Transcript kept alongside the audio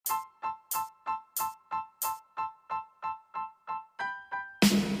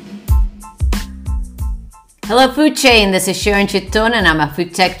Hello, Food Chain. This is Sharon Chitun, and I'm a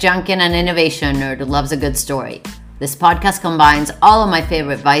food tech junkie and an innovation nerd who loves a good story. This podcast combines all of my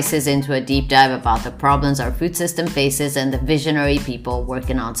favorite vices into a deep dive about the problems our food system faces and the visionary people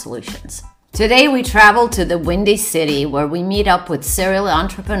working on solutions. Today, we travel to the Windy City where we meet up with serial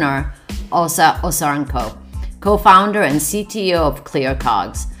entrepreneur Osa Osarenkhoe, co-founder and CTO of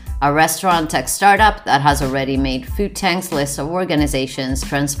ClearCogs, a restaurant tech startup that has already made Food Tank's list of organizations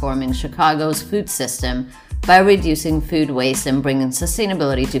transforming Chicago's food system by reducing food waste and bringing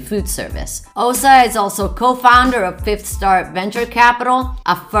sustainability to food service. Osa is also co-founder of Fifth Star Venture Capital,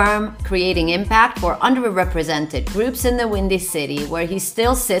 a firm creating impact for underrepresented groups in the Windy City, where he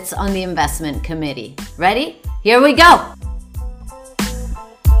still sits on the investment committee. Ready? Here we go!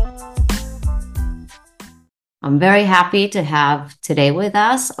 I'm very happy to have today with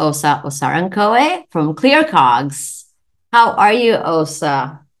us Osa Osarenkhoe from ClearCogs. How are you,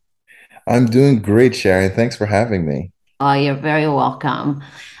 Osa? I'm doing great, Sharon. Thanks for having me. Oh, you're very welcome.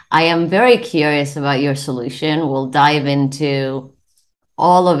 I am very curious about your solution. We'll dive into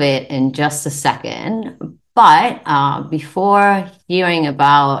all of it in just a second. But before hearing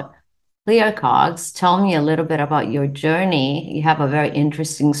about ClearCogs, tell me a little bit about your journey. You have a very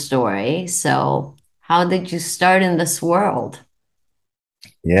interesting story. So, how did you start in this world?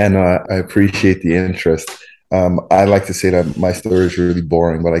 Yeah, no, I appreciate the interest. I like to say that my story is really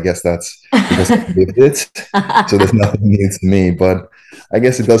boring, but I guess that's because I lived it. So there's nothing new to me, but I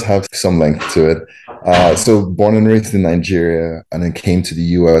guess it does have some length to it. So born and raised in Nigeria, and then came to the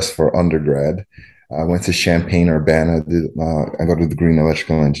US for undergrad. I went to Champaign-Urbana. I got a degree in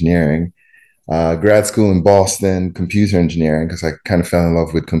electrical engineering. Grad school in Boston, computer engineering, because I kind of fell in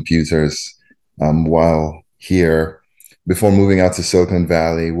love with computers while here before moving out to Silicon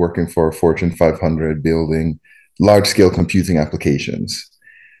Valley, working for Fortune 500, building large scale computing applications.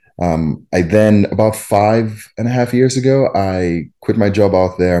 I then, about 5.5 years ago, I quit my job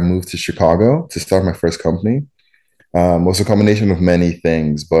out there, moved to Chicago to start my first company. It was a combination of many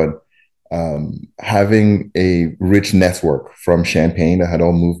things, but having a rich network from Champaign that had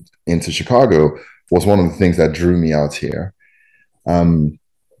all moved into Chicago was one of the things that drew me out here. It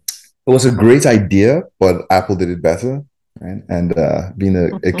was a great idea, but Apple did it better. Right? And being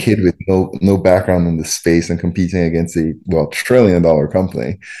a kid with no background in the space and competing against a trillion-dollar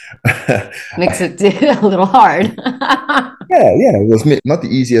company, Makes it a little hard. yeah, it was not the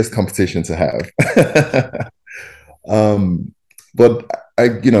easiest competition to have. But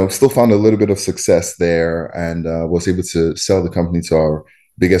I, still found a little bit of success there, and was able to sell the company to our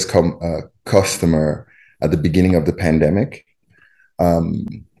biggest customer at the beginning of the pandemic,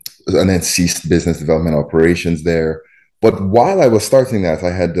 and then ceased business development operations there. But while I was starting that,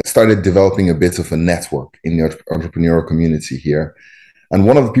 I had started developing a bit of a network in the entrepreneurial community here. And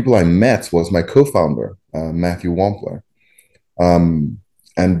one of the people I met was my co-founder, Matthew Wampler.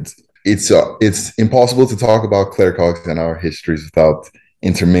 And it's impossible to talk about ClearCogs and our histories without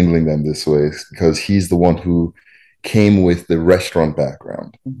intermingling them this way, because he's the one who came with the restaurant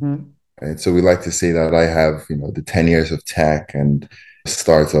background. Mm-hmm. Right? So we like to say that I have, the 10 years of tech and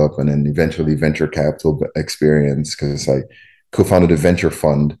startup and then eventually venture capital experience, because I co-founded a venture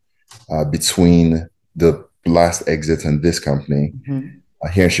fund between the last exit and this company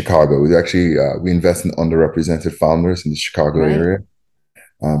here in Chicago. We invest in underrepresented founders in the Chicago area.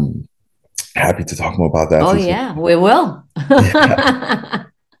 Happy to talk more about that. Oh yeah, we will. Yeah.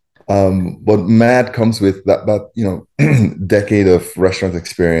 But Matt comes with that decade of restaurant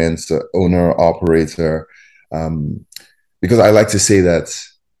experience, owner, operator. Because I like to say that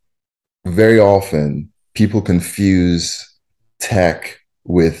very often people confuse tech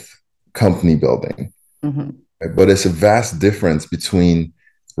with company building. Right? But it's a vast difference between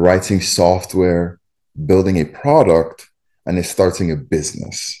writing software, building a product, and then starting a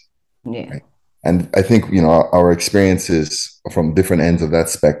business. Yeah. Right? And I think, our experiences from different ends of that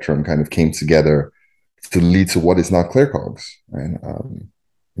spectrum kind of came together to lead to what is now ClearCogs. Right?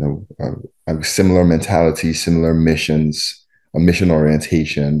 Similar mentality, similar missions, a mission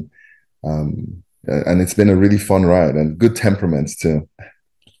orientation. And it's been a really fun ride and good temperaments too.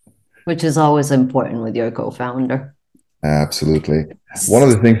 Which is always important with your co-founder. Absolutely. One of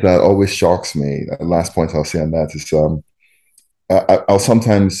the things that always shocks me, last point I'll say on that is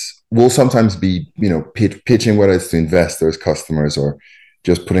we'll sometimes be, pitching, whether it's to investors, customers, or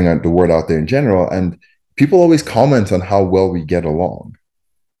just putting out the word out there in general. And people always comment on how well we get along.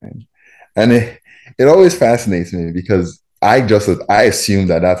 Right? And it always fascinates me because I assume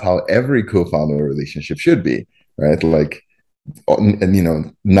that that's how every co-founder relationship should be, right? Like,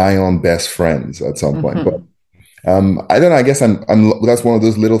 and nigh on best friends at some point. But I don't know. I guess I'm. That's one of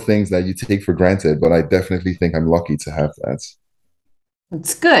those little things that you take for granted, but I definitely think I'm lucky to have that.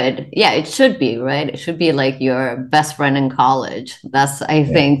 It's good. Yeah, it should be, right? It should be like your best friend in college. That's, I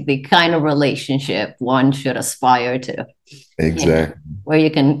Yeah, think, the kind of relationship one should aspire to, exactly. where you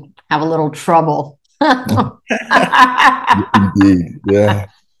can have a little trouble. Indeed. Yeah.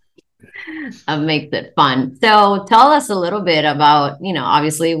 That makes it fun. So tell us a little bit about,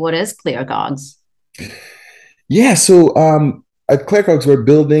 obviously what is ClearCogs? Yeah. So at ClearCogs, we're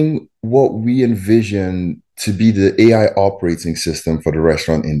building what we envision to be the AI operating system for the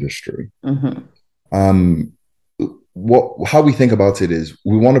restaurant industry. Mm-hmm. Um, how we think about it is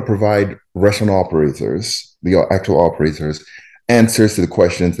we want to provide restaurant operators, the actual operators, answers to the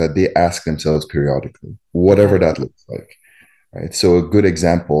questions that they ask themselves periodically, whatever Okay. that looks like. Right. So a good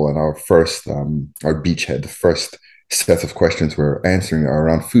example and our first, our beachhead, the first set of questions we're answering are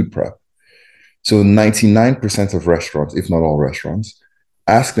around food prep. So 99% of restaurants, if not all restaurants,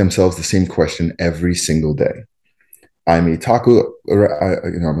 ask themselves the same question every single day. I'm a taco,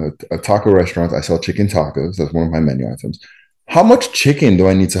 I'm a taco restaurant. I sell chicken tacos. That's one of my menu items. How much chicken do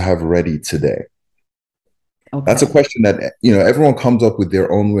I need to have ready today? That's a Okay. question that everyone comes up with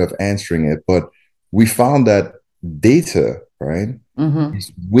their own way of answering it, but we found that data, right, Mm-hmm.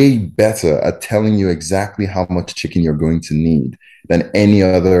 is way better at telling you exactly how much chicken you're going to need than any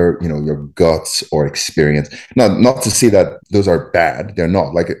other, your guts or experience. Now, not to say that those are bad, they're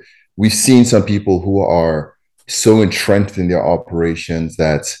not. Like we've seen some people who are so entrenched in their operations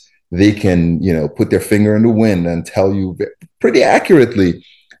that they can, put their finger in the wind and tell you pretty accurately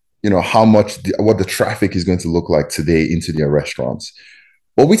how much what the traffic is going to look like today into their restaurants.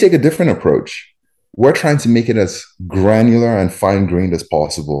 But we take a different approach. We're trying to make it as granular and fine-grained as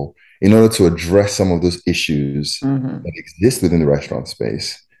possible in order to address some of those issues Mm-hmm. that exist within the restaurant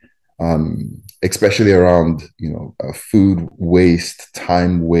space, especially around food waste,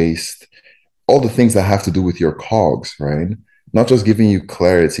 time waste, all the things that have to do with your cogs, right? Not just giving you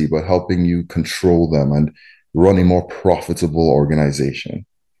clarity, but helping you control them and run a more profitable organization.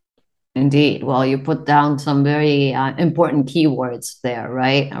 Indeed. Well, you put down some very important keywords there,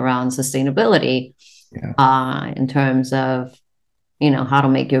 right? Around sustainability, Yeah. in terms of, how to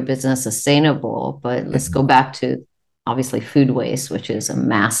make your business sustainable. But let's Yeah. go back to obviously food waste, which is a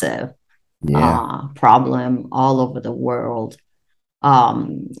massive Yeah. problem all over the world.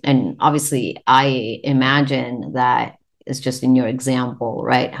 And obviously, I imagine that it's just in your example,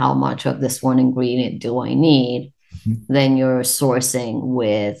 right? How much of this one ingredient do I need? Then you're sourcing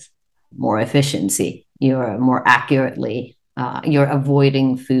with more efficiency. You're more accurately, you're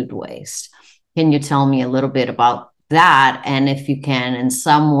avoiding food waste. Can you tell me a little bit about that? And if you can, in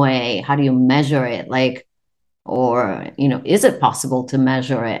some way, how do you measure it? Like, or, is it possible to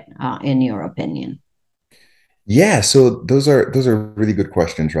measure it, in your opinion? Yeah, so those are really good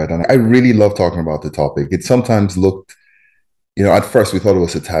questions, right? And I really love talking about the topic. It sometimes looked, at first we thought it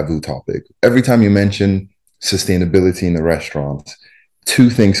was a taboo topic. Every time you mention sustainability in the restaurant, two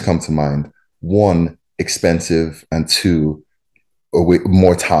things come to mind. One, expensive, and two,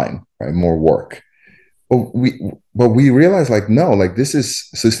 more time, right? More work. But we realize like no, like this is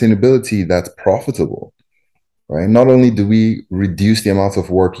sustainability that's profitable, right? Not only do we reduce the amount of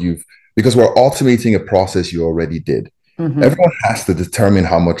work because we're automating a process you already did. Mm-hmm. Everyone has to determine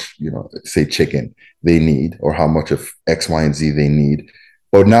how much, say chicken they need or how much of X, Y, and Z they need.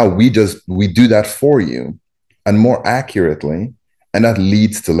 But now we do that for you and more accurately, and that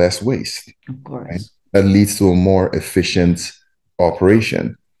leads to less waste, Of right? course. That leads to a more efficient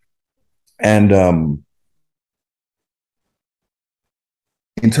operation. And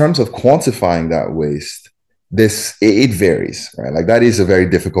in terms of quantifying that waste, it varies, right? Like that is a very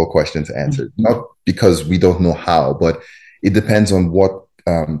difficult question to answer, not because we don't know how, but it depends on what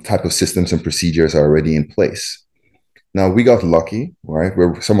type of systems and procedures are already in place. Now we got lucky, right?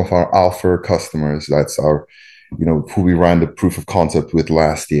 Where some of our alpha customers, that's our, who we ran the proof of concept with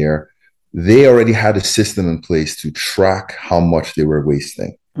last year, they already had a system in place to track how much they were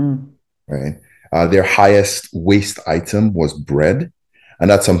wasting, Mm. right? Their highest waste item was bread, and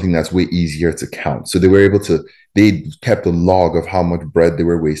that's something that's way easier to count. So they kept a log of how much bread they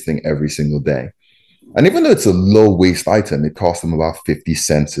were wasting every single day. And even though it's a low waste item, it cost them about 50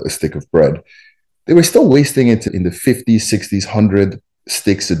 cents a stick of bread. They were still wasting it in the 50s, 60s, 100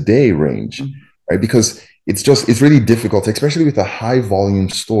 sticks a day range, Mm. right? Because it's really difficult, especially with a high volume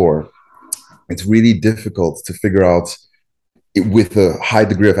store. It's really difficult to figure out with a high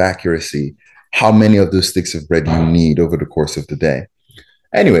degree of accuracy how many of those sticks of bread you need over the course of the day.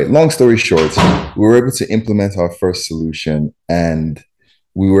 Anyway, long story short, we were able to implement our first solution, and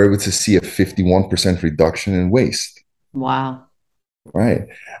we were able to see a 51% reduction in waste. Wow. Right.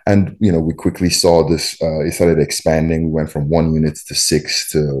 And, we quickly saw this, it started expanding. We went from 1 unit to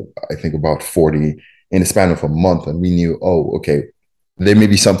 6 to, I think, about 40 in a span of a month. And we knew, oh, okay, there may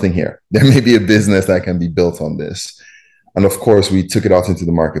be something here. There may be a business that can be built on this. And of course, we took it out into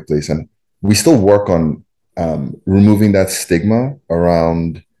the marketplace, and we still work on removing that stigma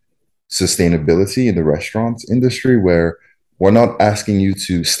around sustainability in the restaurant industry, where we're not asking you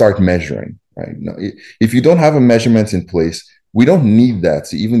to start measuring, right? No, if you don't have a measurement in place, we don't need that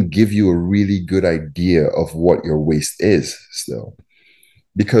to even give you a really good idea of what your waste is still.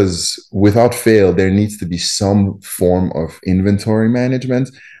 Because without fail, there needs to be some form of inventory management.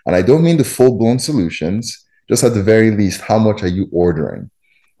 And I don't mean the full blown solutions, just at the very least, how much are you ordering?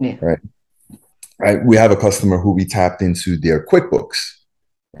 Yeah. Right. Right. We have a customer who we tapped into their QuickBooks,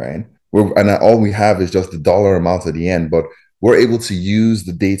 right? And all we have is just the dollar amount at the end, but we're able to use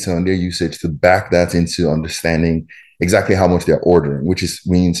the data on their usage to back that into understanding exactly how much they're ordering, which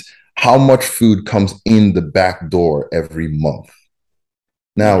means how much food comes in the back door every month.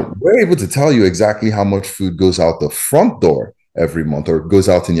 Now, we're able to tell you exactly how much food goes out the front door every month or goes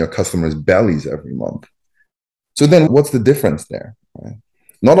out in your customers' bellies every month. So then what's the difference there? Right?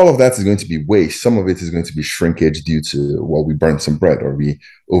 Not all of that is going to be waste. Some of it is going to be shrinkage due to, well, we burnt some bread, or we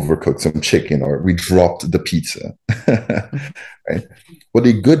overcooked some chicken, or we dropped the pizza. Right? But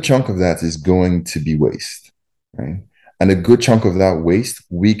a good chunk of that is going to be waste. Right? And a good chunk of that waste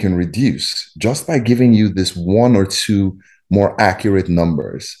we can reduce just by giving you this one or two more accurate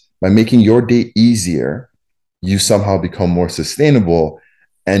numbers. By making your day easier, you somehow become more sustainable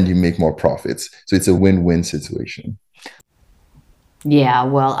and you make more profits. So it's a win-win situation. Yeah,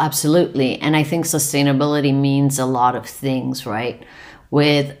 well, absolutely. And I think sustainability means a lot of things, right?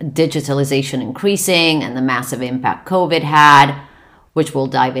 With digitalization increasing and the massive impact COVID had, which we'll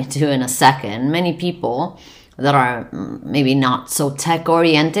dive into in a second, many people that are maybe not so tech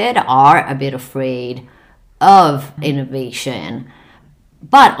oriented are a bit afraid of innovation.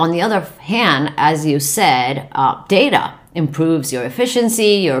 But on the other hand, as you said, data improves your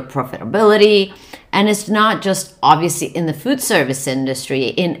efficiency, your profitability, and it's not just obviously in the food service industry,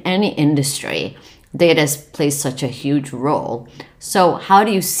 in any industry, data plays such a huge role. So how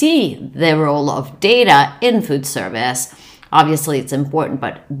do you see the role of data in food service? Obviously, it's important,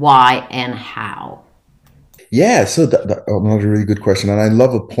 but why and how? Yeah, so that's another really good question. And I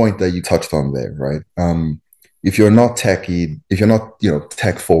love a point that you touched on there, right? If you're not techie, if you're not,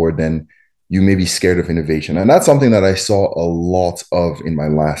 tech forward, then you may be scared of innovation. And that's something that I saw a lot of in my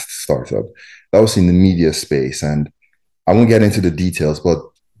last startup. That was in the media space. And I won't get into the details, but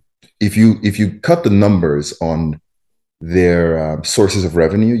if you cut the numbers on their sources of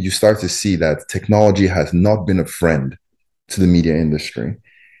revenue, you start to see that technology has not been a friend to the media industry.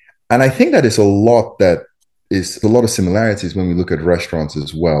 And I think that is a lot of similarities when we look at restaurants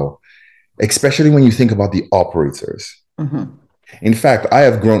as well, especially when you think about the operators. Mm-hmm. In fact, I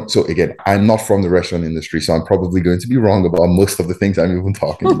have grown. So again, I'm not from the restaurant industry, so I'm probably going to be wrong about most of the things I'm even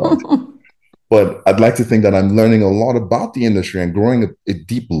talking about. But I'd like to think that I'm learning a lot about the industry and growing a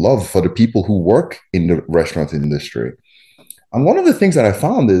deep love for the people who work in the restaurant industry. And one of the things that I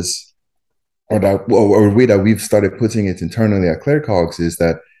found is, or a way that we've started putting it internally at ClearCogs, is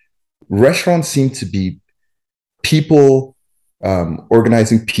that restaurants seem to be people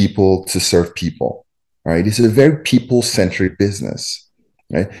organizing people to serve people, right? It's a very people-centric business,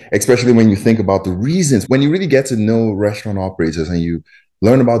 right? Especially when you think about the reasons, when you really get to know restaurant operators and you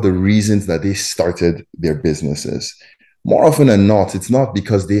learn about the reasons that they started their businesses. More often than not, it's not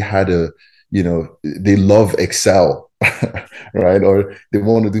because they had they love Excel, right? Or they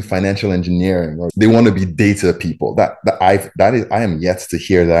want to do financial engineering, or they want to be data people. I am yet to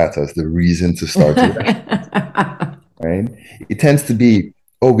hear that as the reason to start a restaurant, right? It tends to be,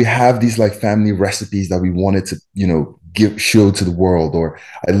 oh, we have these like family recipes that we wanted to, show to the world, or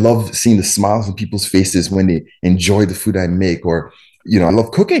I love seeing the smiles on people's faces when they enjoy the food I make, or I love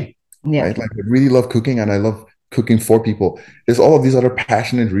cooking, right? Like I really love cooking, and I love cooking for people. There's all of these other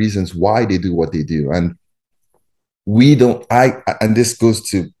passionate reasons why they do what they do, and and this goes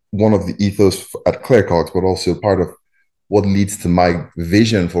to one of the ethos at ClearCogs, but also part of what leads to my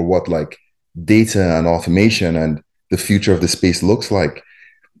vision for what like data and automation and the future of the space looks like.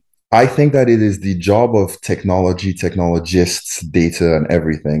 I think that it is the job of technology, technologists, data, and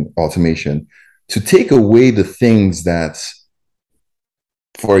everything, automation, to take away the things that,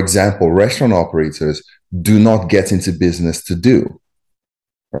 for example, restaurant operators do not get into business to do,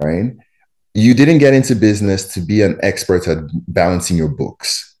 right? You didn't get into business to be an expert at balancing your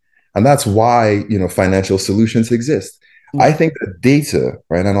books. And that's why, financial solutions exist. I Yeah. think that data,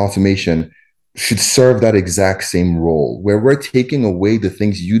 right, and automation should serve that exact same role where we're taking away the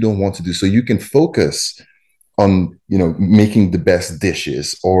things you don't want to do so you can focus on, making the best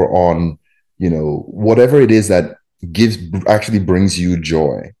dishes or on, whatever it is that gives actually brings you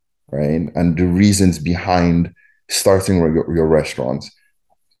joy, right? And the reasons behind starting your restaurants,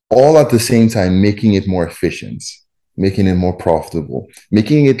 all at the same time making it more efficient, making it more profitable,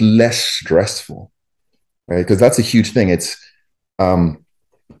 making it less stressful, right? Because that's a huge thing. It's um,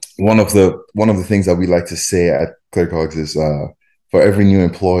 one of the things that we like to say at ClearCogs is for every new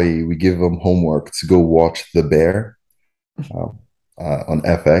employee, we give them homework to go watch The Bear um, on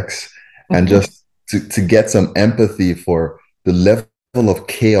FX, and just to get some empathy for the level of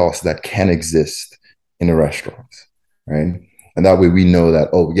chaos that can exist in a restaurant, right? And that way we know that,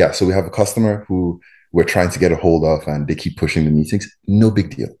 oh, yeah, so we have a customer who we're trying to get a hold of and they keep pushing the meetings. No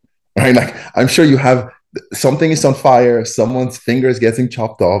big deal, right? Like, I'm sure you have something is on fire, someone's finger is getting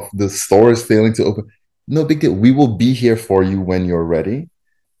chopped off, the store is failing to open. No big deal. We will be here for you when you're ready,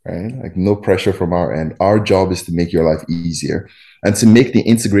 right? Like, no pressure from our end. Our job is to make your life easier and to make the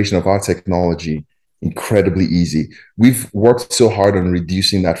integration of our technology incredibly easy. We've worked so hard on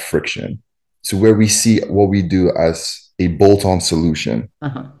reducing that friction to where we see what we do as a bolt-on solution.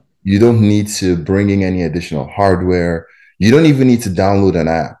 Uh-huh. You don't need to bring in any additional hardware. You don't even need to download an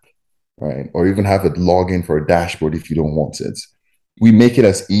app, right? Or even have it log in for a dashboard if you don't want it. We make it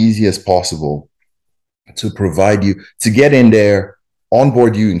as easy as possible to provide you, to get in there,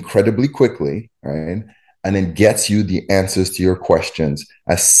 onboard you incredibly quickly, right? And then gets you the answers to your questions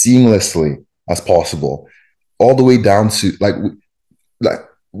as seamlessly as possible, all the way down to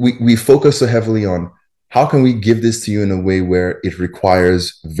we focus so heavily on how can we give this to you in a way where it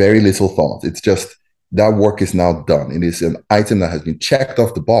requires very little thought. It's just that work is now done. It is an item that has been checked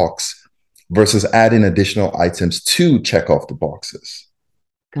off the box versus adding additional items to check off the boxes.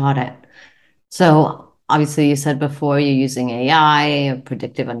 Got it. So obviously you said before you're using AI,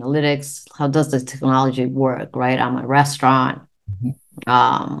 predictive analytics. How does the technology work, right? I'm a restaurant. Mhm.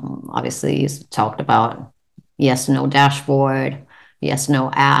 Obviously you talked about yes, no dashboard, yes, no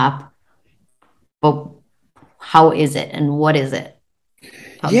app, but how is it and what is it?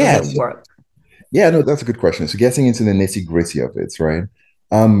 How does it Yes. work? Yeah, no, that's a good question. So getting into the nitty gritty of it, right?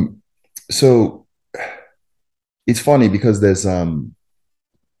 Um, so it's funny because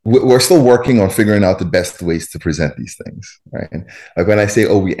we're still working on figuring out the best ways to present these things, right? Like when I say,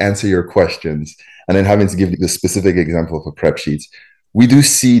 oh, we answer your questions, and then having to give the specific example of a prep sheet, we do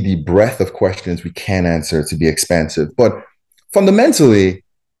see the breadth of questions we can answer to be expansive. But fundamentally,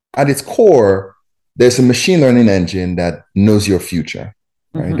 at its core, there's a machine learning engine that knows your future,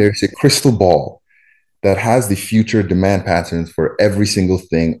 right? Mm-hmm. There's a crystal ball that has the future demand patterns for every single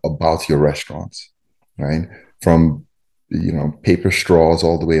thing about your restaurants, right? From paper straws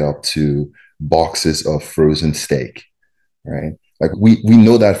all the way up to boxes of frozen steak, right? Like we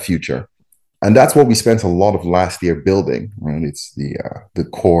know that future, and that's what we spent a lot of last year building, right? It's the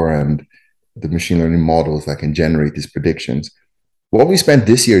core and the machine learning models that can generate these predictions. What we spent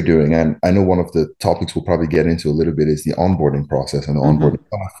this year doing, and I know one of the topics we'll probably get into a little bit, is the onboarding process and the onboarding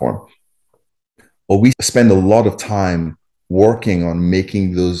Mm-hmm. platform. Well, we spend a lot of time working on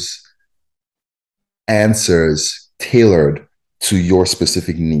making those answers tailored to your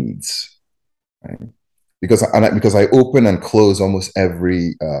specific needs, right? Because I open and close almost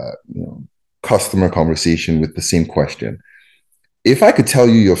every customer conversation with the same question. If I could tell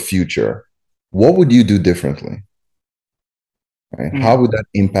you your future, what would you do differently? Right? How Yeah. would that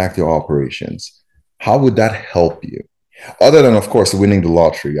impact your operations? How would that help you? Other than, of course, winning the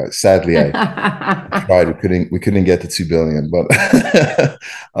lottery. Sadly, I tried. We couldn't get to 2 billion, but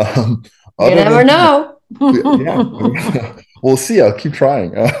You other never than know. yeah, we'll see. I'll keep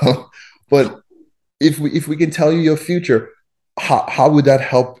trying. But if we can tell you your future, how would that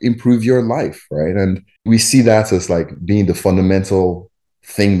help improve your life, right? And we see that as like being the fundamental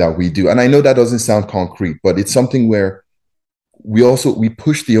thing that we do. And I know that doesn't sound concrete, but it's something where we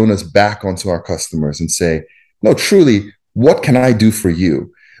push the onus back onto our customers and say, no, truly, what can I do for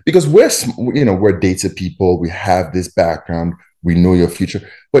you? Because we're data people, we have this background, we know your future,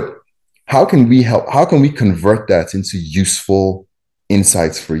 but how can we help? How can we convert that into useful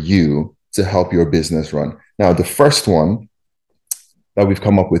insights for you to help your business run? Now, the first one that we've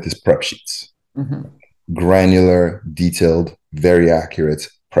come up with is prep sheets. Mhm. Granular, detailed, very accurate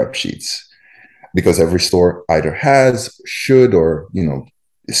prep sheets, because every store either has, should, or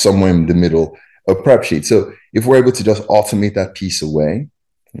somewhere in the middle, a prep sheet. So if we're able to just automate that piece away,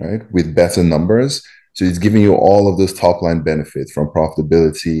 right, with better numbers, so it's giving you all of those top line benefits from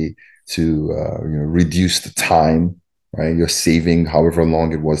profitability to reduce the time, right? You're saving however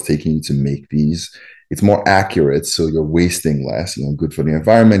long it was taking you to make these. It's more accurate, so you're wasting less. Good for the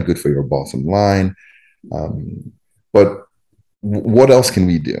environment, good for your bottom line. Um, but what else can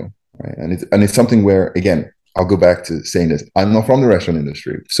we do, right? And it's something where, again, I'll go back to saying this. I'm not from the restaurant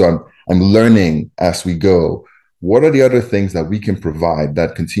industry, so I'm learning as we go. What are the other things that we can provide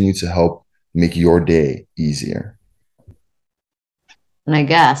that continue to help make your day easier? And I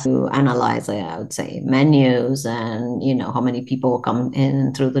guess to analyze, I would say, menus and, how many people come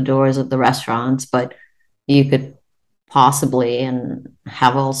in through the doors of the restaurants, but you could possibly and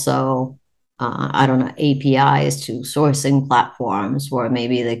have also, I don't know, APIs to sourcing platforms where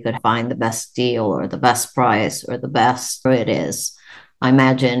maybe they could find the best deal or the best price or the best it is. I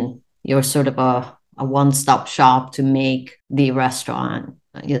imagine you're sort of a one-stop shop to make the restaurant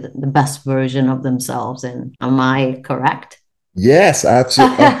the best version of themselves. And am I correct? Yes,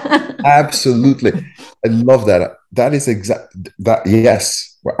 absolutely. Absolutely. I love that. That is exact that.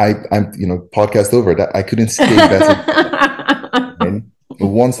 Yes. I'm, podcast over that. I couldn't say better. Right? A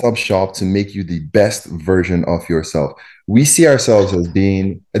one-stop shop to make you the best version of yourself. We see ourselves as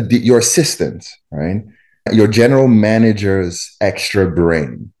being your assistant, right? Your general manager's extra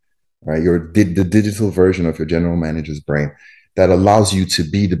brain, right? The digital version of your general manager's brain that allows you to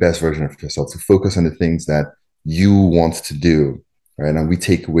be the best version of yourself, to focus on the things that you want to do, right? And we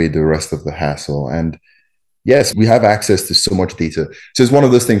take away the rest of the hassle. And yes, we have access to so much data. So it's one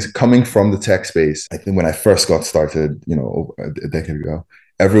of those things coming from the tech space. I think when I first got started, a decade ago,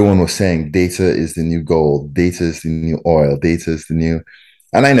 everyone was saying data is the new gold, data is the new oil, data is the new,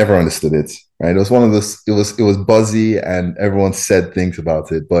 and I never understood it. Right? It was one of those. It was buzzy, and everyone said things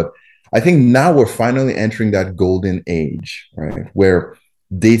about it. But I think now we're finally entering that golden age, right, where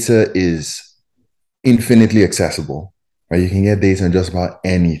data is infinitely accessible. Right? You can get data on just about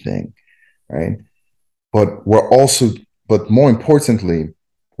anything, right? But more importantly,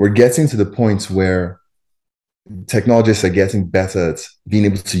 we're getting to the point where technologists are getting better at being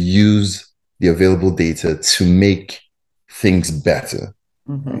able to use the available data to make things better.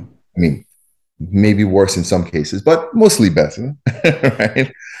 Mm-hmm. Right? I mean, maybe worse in some cases, but mostly better,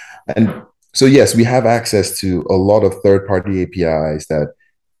 right? And so, yes, we have access to a lot of third-party APIs that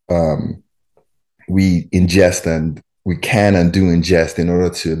um, we ingest and we can and do ingest in order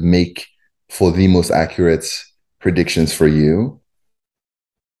to make for the most accurate predictions for you,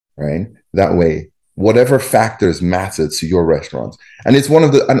 right? That way, whatever factors matter to your restaurant. And it's one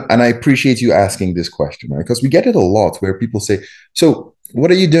of the, and I appreciate you asking this question, right? Because we get it a lot where people say, so what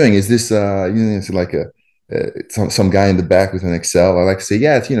are you doing? Is this, it's like some guy in the back with an Excel? I like to say,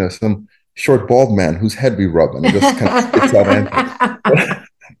 yeah, it's, some short bald man whose head we rub and it just kind of spits out answers.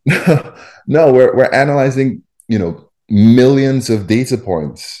 No, we're analyzing, millions of data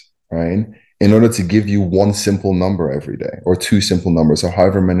points, right? In order to give you one simple number every day or two simple numbers or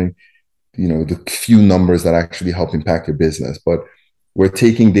however many, the few numbers that actually help impact your business. But we're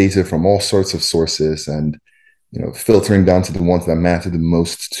taking data from all sorts of sources and, filtering down to the ones that matter the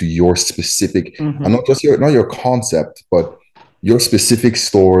most to your specific, Mm-hmm. and not your concept, but your specific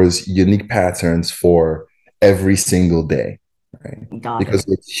store's unique patterns for every single day. Right? Got Because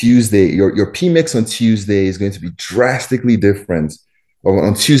it. your P mix on Tuesday is going to be drastically different or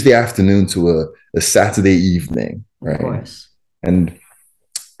on Tuesday afternoon to a Saturday evening, Of right? course. And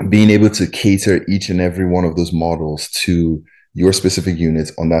being able to cater each and every one of those models to your specific units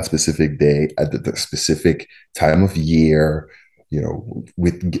on that specific day at the specific time of year,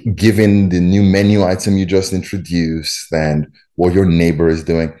 with given the new menu item you just introduced and what your neighbor is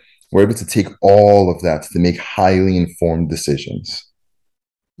doing, we're able to take all of that to make highly informed decisions.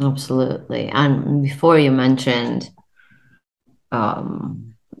 Absolutely. And before you mentioned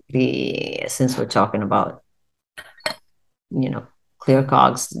the since we're talking about,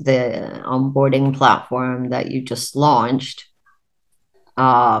 ClearCogs, the onboarding platform that you just launched. So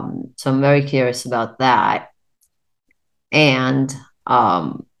I'm very curious about that. And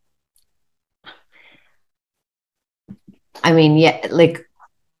I mean, yeah, like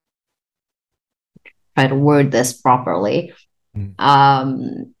try to word this properly.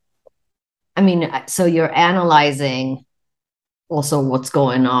 Um, I mean, so you're analyzing also what's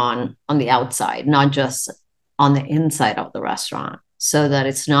going on the outside, not just on the inside of the restaurant, so that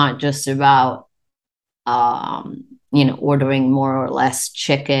it's not just about ordering more or less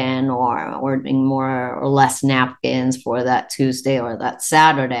chicken or ordering more or less napkins for that Tuesday or that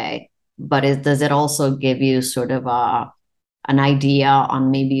Saturday, but does it also give you sort of an idea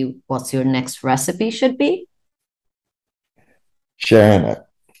on maybe what's your next recipe should be? Sharon,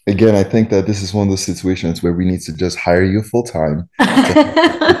 again, I think that this is one of those situations where we need to just hire you full time to help us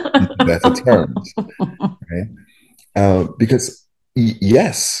get to better terms, right? Because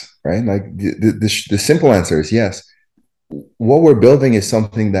yes, right? Like the simple answer is yes. What we're building is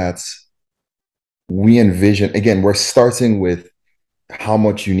something that's we envision. Again, we're starting with how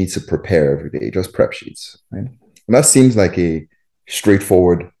much you need to prepare every day, just prep sheets, right? And that seems like a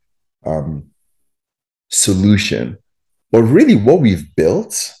straightforward um, solution. But really, what we've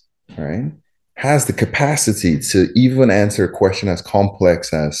built, right, has the capacity to even answer a question as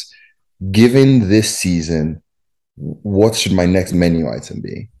complex as given this season, what should my next menu item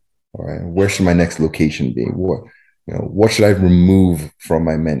be? All right, where should my next location be? What should I remove from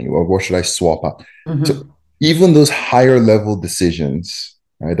my menu, or what should I swap out? So Mm-hmm. even those higher level decisions,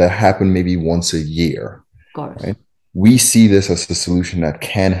 right, that happen maybe once a year, Of course. right? We see this as a solution that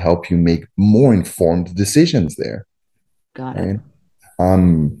can help you make more informed decisions there, Got it. right?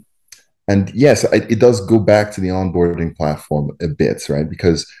 Um, and yes, it does go back to the onboarding platform a bit, right?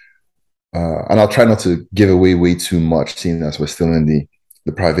 Because and I'll try not to give away way too much, seeing as we're still in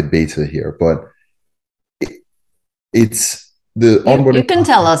the private beta here. But it's the You onboarding can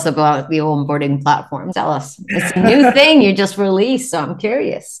tell platform. us about the onboarding platform. Tell us. It's a new thing you just released, so I'm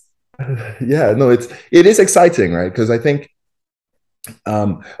curious. Yeah, no, it is exciting, right? Because I think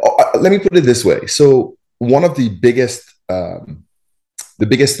let me put it this way. So one of the biggest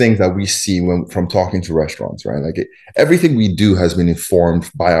things that we see when from talking to restaurants, right? Everything we do has been informed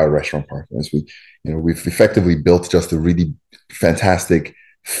by our restaurant partners. We've effectively built just a really fantastic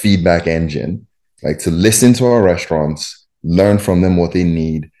feedback engine, like to listen to our restaurants, learn from them what they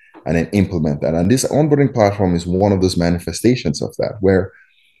need, and then implement that. And this onboarding platform is one of those manifestations of that, where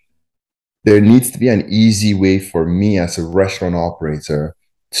there needs to be an easy way for me as a restaurant operator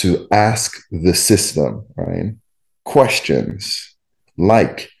to ask the system, right? Questions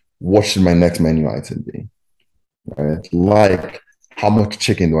like, what should my next menu item be? Right? Like, how much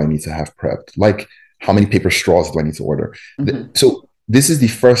chicken do I need to have prepped? Like, how many paper straws do I need to order? Mm-hmm. So this is the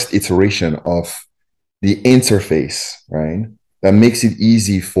first iteration of the interface, right? That makes it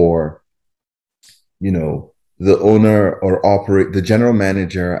easy for, the owner or operate the general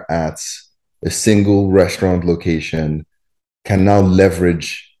manager at a single restaurant location can now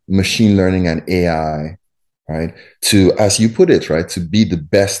leverage machine learning and AI, right? To, as you put it, right, to be the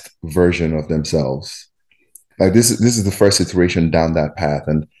best version of themselves. Like this is the first iteration down that path.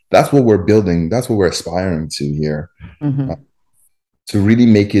 And that's what we're building, that's what we're aspiring to here. uh, Mm-hmm. to really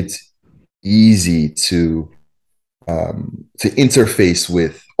make it easy to interface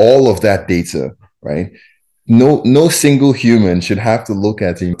with all of that data, right? No single human should have to look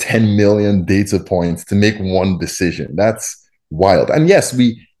at 10 million data points to make one decision. That's wild. And yes,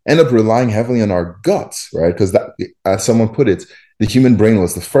 we end up relying heavily on our guts, right? Because that, as someone put it, the human brain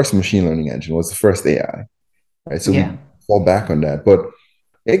was the first machine learning engine, was the first AI, right? So we Yeah. fall back on that. But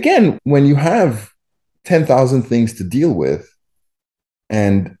again, when you have 10,000 things to deal with,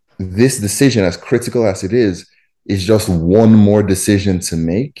 and this decision, as critical as it is just one more decision to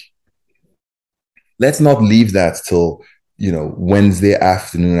make, let's not leave that till Wednesday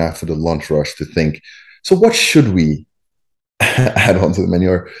afternoon after the lunch rush to think, so what should we add on to the menu,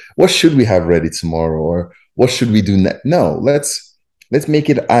 or what should we have ready tomorrow, or what should we do next? No, let's make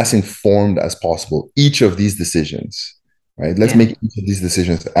it as informed as possible, each of these decisions, right? Let's Yeah. make each of these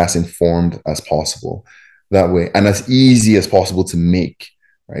decisions as informed as possible, that way, and as easy as possible to make,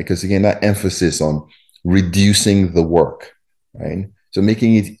 right? Because again, that emphasis on reducing the work, right? So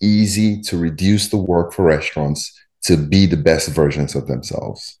making it easy to reduce the work for restaurants to be the best versions of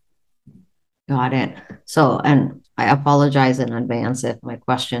themselves. Got it. So, and I apologize in advance if my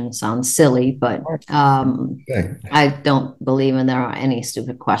question sounds silly, but Okay. I don't believe in there are any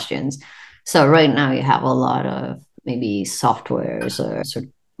stupid questions. So right now you have a lot of maybe softwares or sort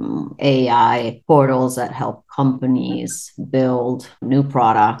of AI portals that help companies build new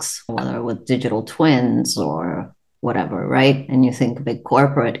products, whether with digital twins or whatever, right? And you think a big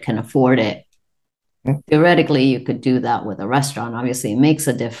corporate can afford it. Theoretically, you could do that with a restaurant. Obviously, it makes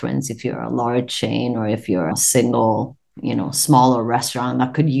a difference if you're a large chain or if you're a single, smaller restaurant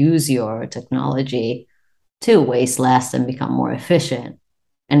that could use your technology to waste less and become more efficient.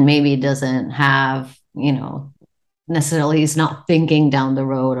 And maybe it doesn't have, necessarily is not thinking down the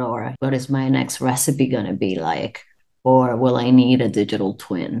road or what is my next recipe going to be like? Or will I need a digital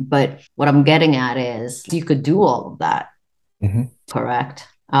twin? But what I'm getting at is you could do all of that, Mhm. correct?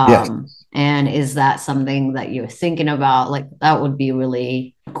 Yes. And is that something that you're thinking about? Like that would be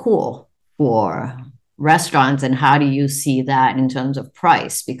really cool for restaurants. And how do you see that in terms of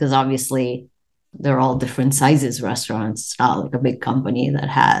price? Because obviously they're all different sizes restaurants. It's not like a big company that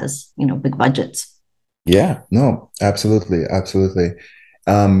has, big budgets. Yeah, no, absolutely, absolutely.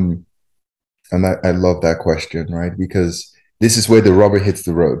 Um, And I love that question, right? Because this is where the rubber hits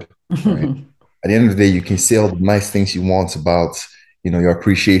the road, right? At the end of the day, you can say all the nice things you want about, your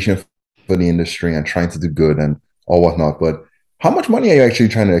appreciation for the industry and trying to do good and all whatnot. But how much money are you actually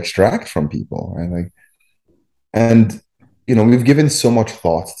trying to extract from people, right? Like, and we've given so much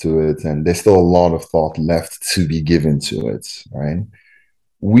thought to it, and there's still a lot of thought left to be given to it, right?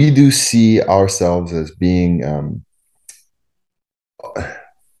 We do see ourselves as being, I'm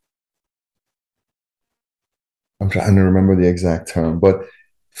trying to remember the exact term, but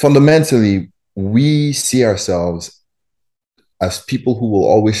fundamentally, we see ourselves as people who will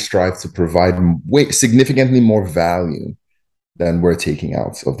always strive to provide significantly more value than we're taking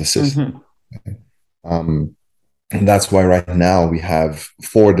out of the system. Um, and that's why right now we have,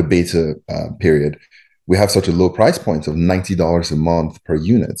 for the beta period, we have such a low price point of $90 a month per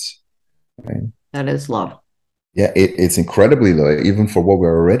unit. Right? That is low. Yeah, it's incredibly low, even for what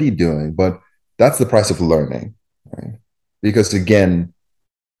we're already doing. But that's the price of learning, right? Because again,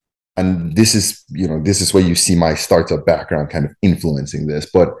 and this is where you see my startup background kind of influencing this,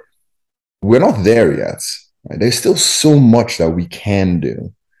 but we're not there yet. Right? There's still so much that we can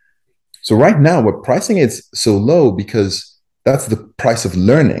do. So right now we're pricing it so low because that's the price of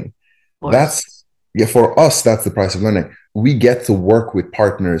learning. That's Yeah, for us, that's the price of learning. We get to work with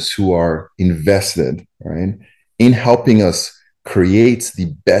partners who are invested, right, in helping us create the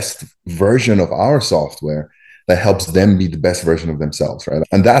best version of our software that helps them be the best version of themselves, right?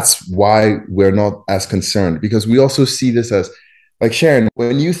 And that's why we're not as concerned, because we also see this as, like, Sharon,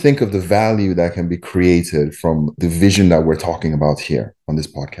 when you think of the value that can be created from the vision that we're talking about here on this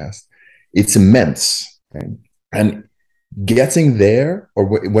podcast, it's immense, right? And getting there, or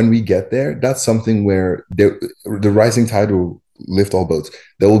when we get there, that's something where the rising tide will lift all boats.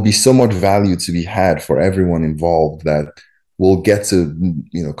 There will be so much value to be had for everyone involved that we'll get to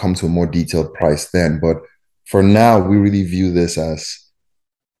come to a more detailed price then. But for now, we really view this as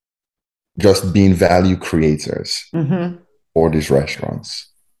just being value creators for these restaurants.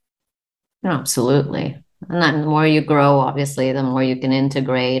 Absolutely. And then the more you grow, obviously, the more you can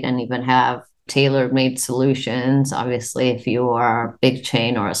integrate and even have tailor-made solutions. Obviously, if you are a big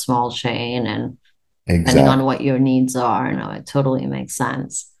chain or a small chain, and depending on what your needs are, no, it totally makes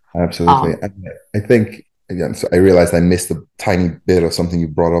sense. Absolutely. I think, again, so I realized I missed a tiny bit of something you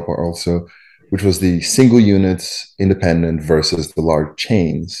brought up also, which was the single units independent versus the large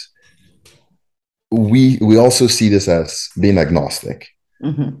chains. We also see this as being agnostic,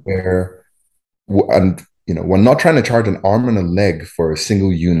 where and we're not trying to charge an arm and a leg for a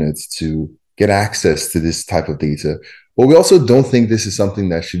single unit to get access to this type of data. But we also don't think this is something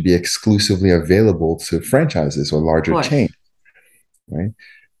that should be exclusively available to franchises or larger chains, right?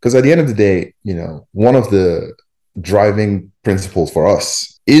 Because at the end of the day, one of the driving principles for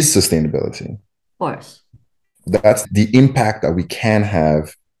us is sustainability. Of course. That's the impact that we can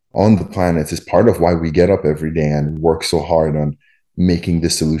have on the planet is part of why we get up every day and work so hard on making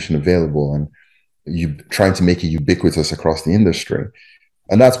this solution available and you trying to make it ubiquitous across the industry.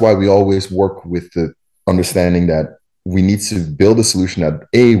 And that's why we always work with the understanding that we need to build a solution that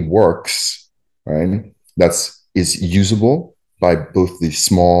works, right? Is usable by both the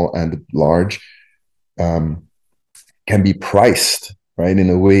small and the large, can be priced, right, in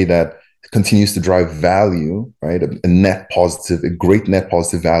a way that continues to drive value, right? A great net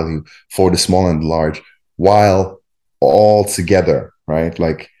positive value for the small and large, while all together, right?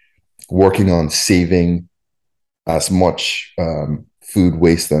 Like working on saving as much food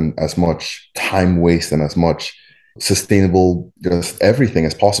waste and as much time waste and as much sustainable, just everything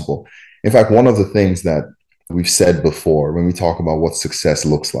as possible. In fact, one of the things that we've said before when we talk about what success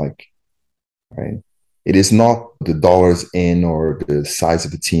looks like, right? It is not the dollars in or the size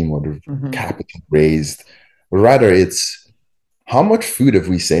of the team or the capital raised, but rather it's how much food have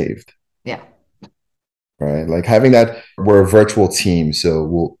we saved? Yeah. Right. Like having that, we're a virtual team,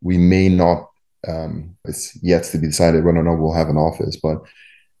 so we may not, it's yet to be decided whether or not we'll have an office, but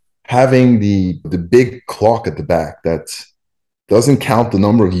having the big clock at the back that doesn't count the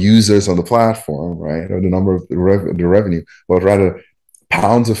number of users on the platform, right, or the number of the revenue, but rather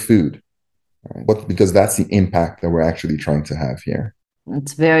pounds of food, right? But because that's the impact that we're actually trying to have here.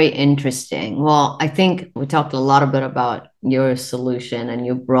 It's very interesting. Well, I think we talked a lot about your solution, and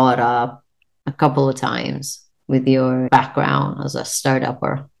you brought up a couple of times with your background as a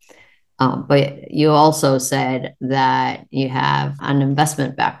startupper. But you also said that you have an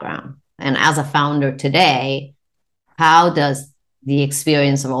investment background. And as a founder today, how does the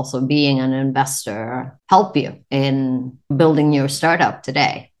experience of also being an investor help you in building your startup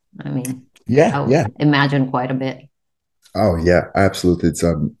today? I mean, yeah. Imagine quite a bit. Oh yeah, absolutely.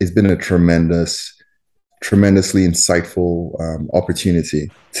 It's been a tremendously insightful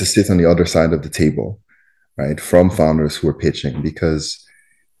opportunity to sit on the other side of the table, right, from founders who are pitching because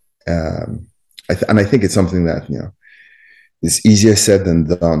um, and I think it's something that it's easier said than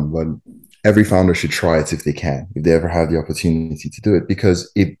done, but every founder should try it if they can, if they ever have the opportunity to do it,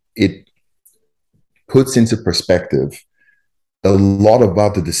 because it puts into perspective a lot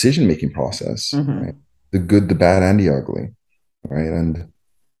about the decision making process, right? Mm-hmm. The good, the bad, and the ugly, right? And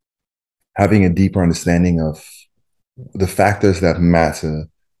having a deeper understanding of the factors that matter,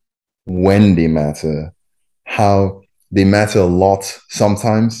 when they matter, how they matter a lot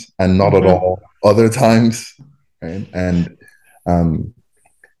sometimes and not at Mm-hmm. all other times, right? Um,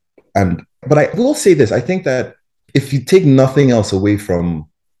 but I will say this: I think that if you take nothing else away from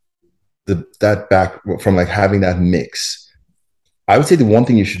that back from like having that mix, I would say the one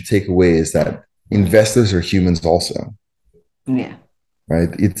thing you should take away is that investors are humans also, Yeah. right?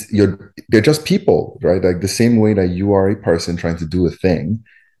 They're just people, right? Like the same way that you are a person trying to do a thing,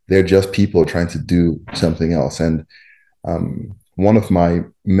 they're just people trying to do something else. And one of my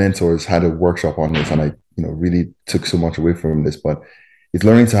mentors had a workshop on this, and I, really took so much away from this. But it's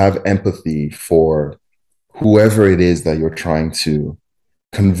learning to have empathy for whoever it is that you're trying to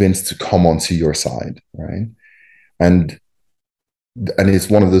convince to come onto your side, right? And it's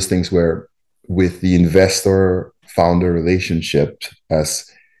one of those things where with the investor founder relationship as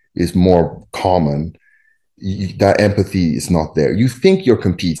is more common, that empathy is not there. You think you're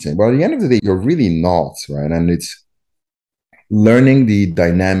competing, but at the end of the day, you're really not, right? And it's learning the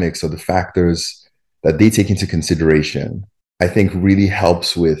dynamics of the factors that they take into consideration, I think really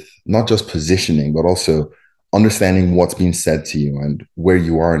helps with not just positioning, but also understanding what's being said to you and where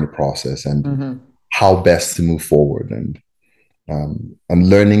you are in the process and Mm-hmm. how best to move forward, and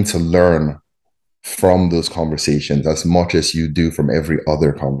learning to learn from those conversations as much as you do from every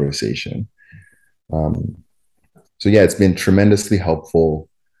other conversation. Um, so yeah, it's been tremendously helpful.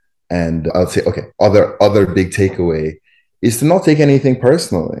 And I'll say, okay, other big takeaway is to not take anything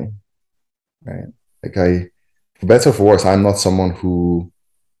personally, right? Like for better or for worse, I'm not someone who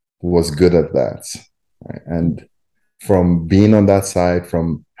was good at that, right? And from being on that side,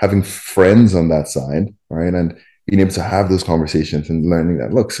 from having friends on that side, right, and being able to have those conversations and learning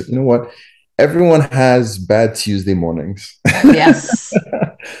that, look, so you know what, everyone has bad Tuesday mornings, Yes.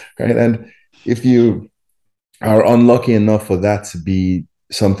 right? And if you are unlucky enough for that to be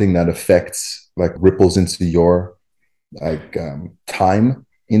something that affects, like ripples into your like time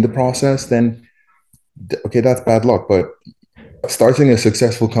in the process, then okay, that's bad luck. But starting a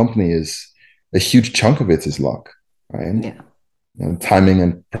successful company is a huge chunk of it is luck, right? Yeah. Timing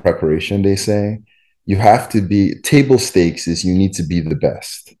and preparation, they say. You have to be table stakes is you need to be the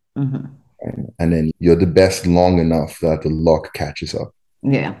best, Mm-hmm. right? And then you're the best long enough that the luck catches up.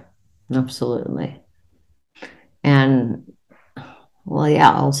 Yeah. Absolutely. And well,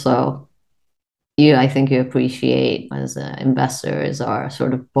 yeah, also I think you appreciate as investors are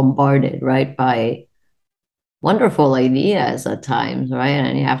sort of bombarded, right, by wonderful ideas at times, right?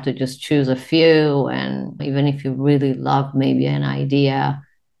 And you have to just choose a few. And even if you really love maybe an idea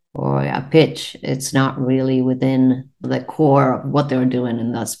or a pitch, it's not really within the core of what they're doing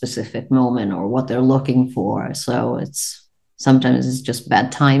in that specific moment or what they're looking for. So it's sometimes it's just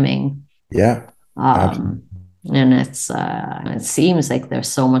bad timing. Yeah, Um, absolutely. and it seems like there's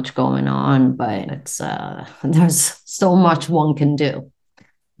so much going on, but there's so much one can do,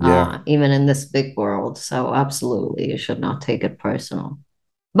 Yeah, even in this big world. So absolutely, you should not take it personal.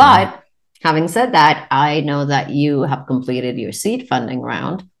 yeah. But having said that, I know that you have completed your seed funding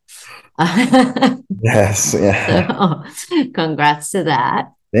round. Yes, yeah. So congrats to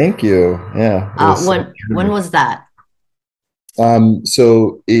that. Thank you. Yeah, it was a When journey. was that?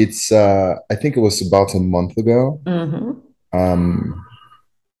 So it's I think it was about a month ago. Mm-hmm. Um,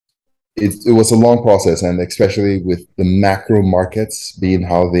 it was a long process, and especially with the macro markets being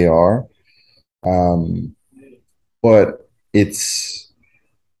how they are. Um, but it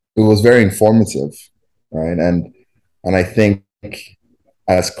was very informative, right? And I think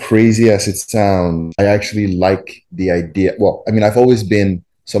as crazy as it sounds, I actually like the idea. Well, I mean, I've always been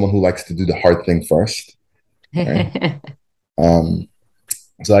someone who likes to do the hard thing first, right? Um,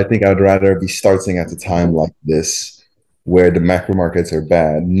 so I think I'd rather be starting at a time like this where the macro markets are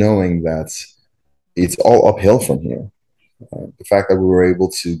bad, knowing that it's all uphill from here. The fact that we were able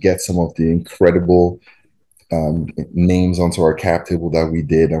to get some of the incredible names onto our cap table that we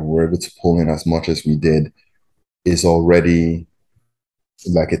did, and we were able to pull in as much as we did, is already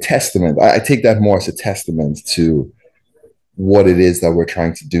like a testament. I take that more as a testament to what it is that we're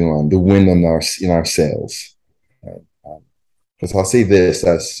trying to do and the wind on our in our sails. Right? Because I'll say this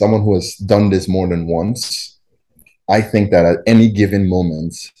as someone who has done this more than once, I think that at any given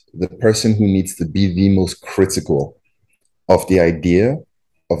moment, the person who needs to be the most critical of the idea,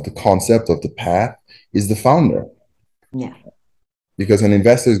 of the concept, of the path is the founder. Yeah. Because an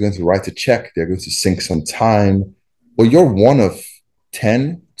investor is going to write a check, they're going to sink some time, but you're one of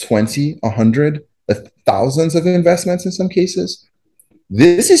 10, 20, 100, thousands of investments in some cases.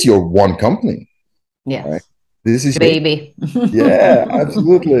 This is your one company, right? Yes. This is your, Baby. yeah,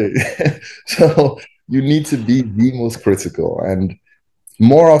 absolutely. So you need to be the most critical. And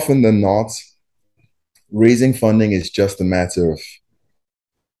more often than not, raising funding is just a matter of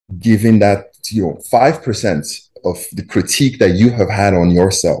giving that, 5% of the critique that you have had on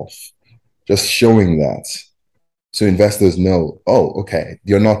yourself, just showing that. So investors know, oh, okay,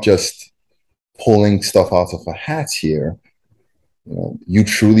 you're not just pulling stuff out of a hat here. You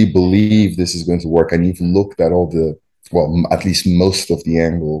truly believe this is going to work, and you've looked at all the, well, at least most of the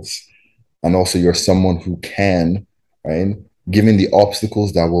angles, and also you're someone who can, right, given the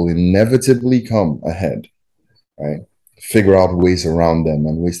obstacles that will inevitably come ahead, right, figure out ways around them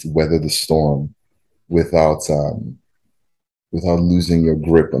and ways to weather the storm without losing your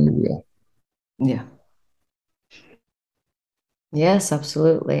grip on the wheel. Yeah. Yes,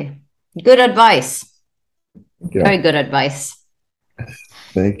 absolutely. Good advice. Yeah, Very good advice.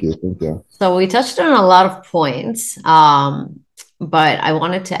 thank you, thank you. So we touched on a lot of points, but I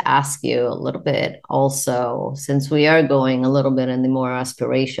wanted to ask you a little bit also, since we are going a little bit in the more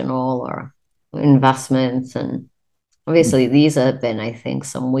aspirational or investments, and obviously these have been, I think,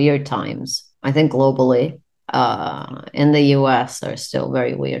 some weird times. I think globally, in the US are still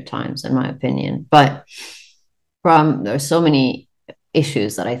very weird times, in my opinion. But there's so many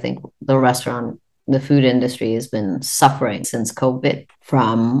issues that I think the food industry has been suffering since COVID,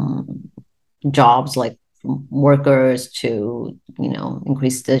 from jobs like workers to,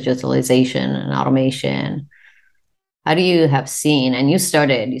 increased digitalization and automation. How do you have seen, and you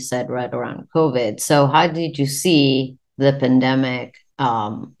said right around COVID. So how did you see the pandemic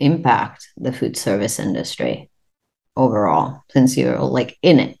impact the food service industry overall, since you're like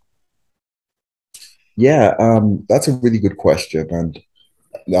in it? Yeah, that's a really good question, and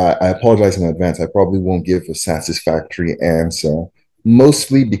I apologize in advance. I probably won't give a satisfactory answer,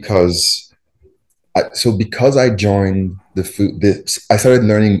 mostly because because I joined I started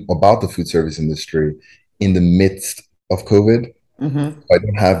learning about the food service industry in the midst of COVID. Mm-hmm. I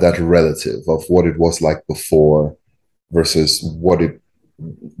don't have that relative of what it was like before versus what it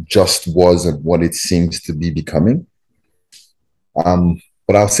just was and what it seems to be becoming. But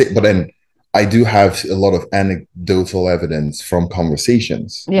then I do have a lot of anecdotal evidence from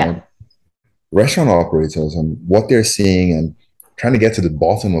conversations, right? Yeah. Restaurant operators and what they're seeing and trying to get to the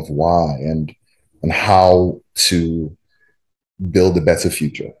bottom of why and how to build a better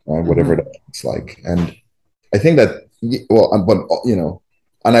future, right? Whatever that Mm-hmm. looks like. And I think that, well, but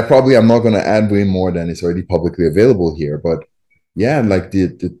and I'm not going to add way more than is already publicly available here, but yeah, like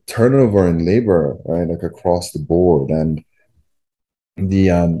the turnover in labor, right, like across the board, and the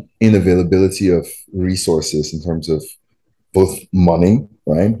inavailability of resources in terms of both money,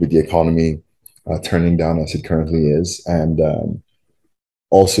 right, with the economy turning down as it currently is, and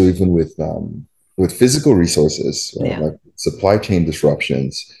also even with physical resources, right, Yeah. like supply chain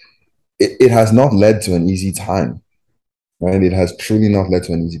disruptions. It has not led to an easy time, right? It has truly not led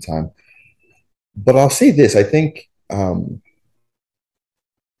to an easy time. But I'll say this: I think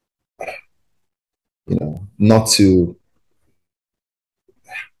not to.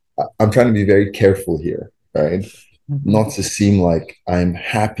 I'm trying to be very careful here, right? Mm-hmm. Not to seem like I'm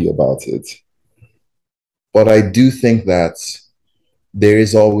happy about it, but I do think that there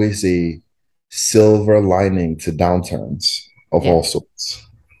is always a silver lining to downturns of Yeah. all sorts,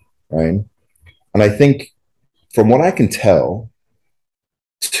 right? And I think from what I can tell,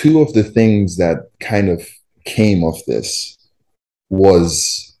 two of the things that kind of came of this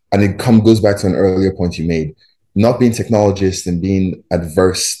was, and goes back to an earlier point you made, not being technologists and being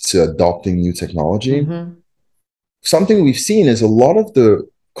adverse to adopting new technology. Mm-hmm. Something we've seen is a lot of the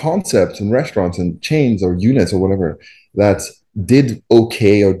concepts and restaurants and chains or units or whatever that did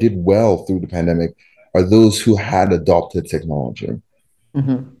okay or did well through the pandemic are those who had adopted technology.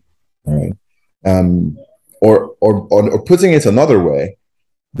 Mm-hmm. Right. Um, or putting it another way,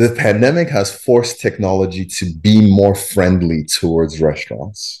 the pandemic has forced technology to be more friendly towards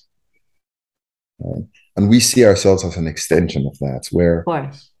restaurants. Right? And we see ourselves as an extension of that, Of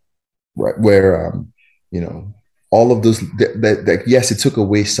course. where you know, all of those that yes, it took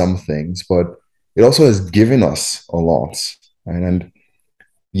away some things, but it also has given us a lot. Right? And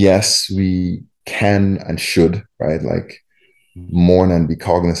yes, we can and should, right? Like mourn and be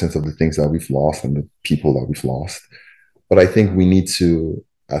cognizant of the things that we've lost and the people that we've lost. But I think we need to,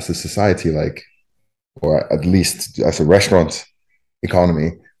 as a society, like, or at least as a restaurant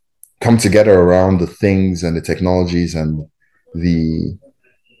economy, come together around the things and the technologies and the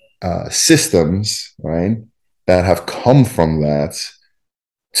systems, right, that have come from that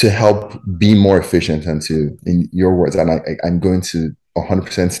to help be more efficient and to, in your words, and I'm going to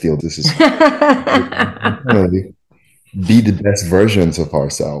 100% steal this, is be the best versions of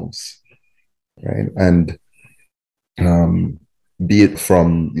ourselves, right? And um, be it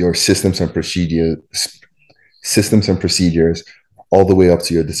from your systems and procedures, all the way up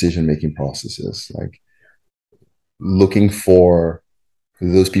to your decision-making processes, like looking for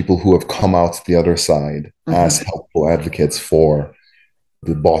those people who have come out the other side as helpful advocates for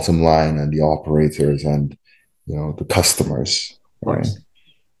the bottom line and the operators and the customers. Of course.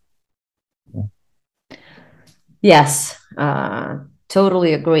 Right? Yes,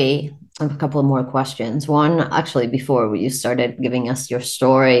 totally agree. I have a couple of more questions. One, actually, before you started giving us your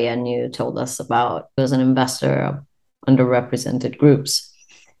story and you told us about as an investor of underrepresented groups.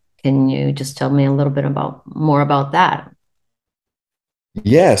 Can you just tell me a little bit more about that?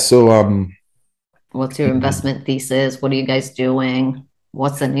 Yeah. So, what's your investment thesis? What are you guys doing?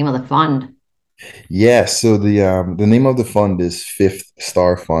 What's the name of the fund? Yeah. So the name of the fund is Fifth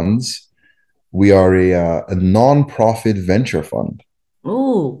Star Funds. We are a non-profit venture fund.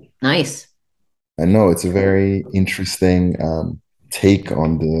 Ooh, nice. I know it's a very interesting take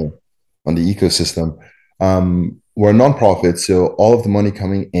on the ecosystem. We're a nonprofit, so all of the money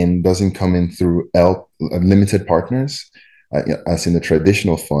coming in doesn't come in through limited partners, as in the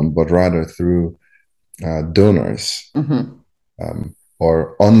traditional fund, but rather through donors,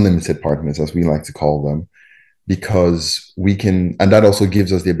 or unlimited partners, as we like to call them, because we can, and that also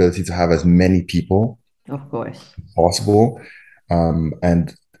gives us the ability to have as many people, of course, as possible,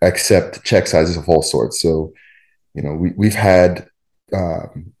 and accept check sizes of all sorts. So, we've had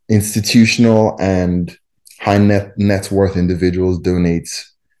institutional and high net worth individuals donate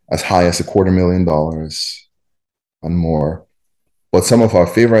as high as $250,000 and more. But some of our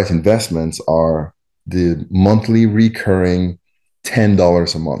favorite investments are the monthly recurring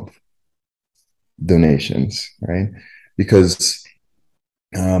 $10 a month donations, right? Because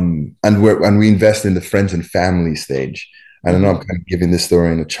and we invest in the friends and family stage. I don't know, I'm kind of giving this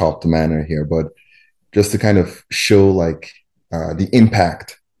story in a chopped manner here, but just to kind of show like the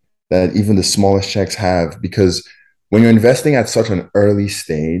impact that even the smallest checks have, because when you're investing at such an early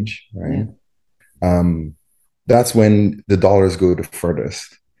stage, right, that's when the dollars go the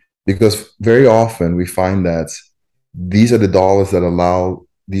furthest. Because very often we find that these are the dollars that allow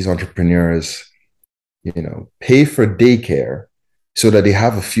these entrepreneurs, pay for daycare so that they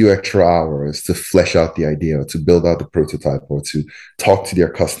have a few extra hours to flesh out the idea, or to build out the prototype, or to talk to their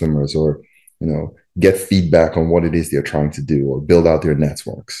customers, or, get feedback on what it is they're trying to do, or build out their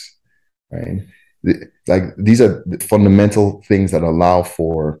networks, right? Like, these are the fundamental things that allow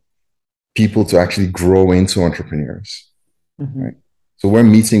for people to actually grow into entrepreneurs, right? So we're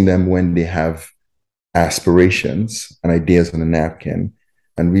meeting them when they have aspirations and ideas on a napkin,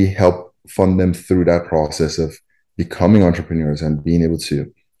 and we help fund them through that process of becoming entrepreneurs and being able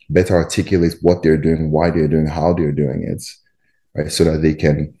to better articulate what they're doing, why they're doing, how they're doing it, right? So that they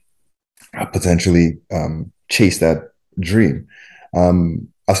can potentially chase that dream.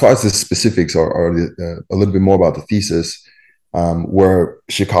 As far as the specifics or a little bit more about the thesis, we're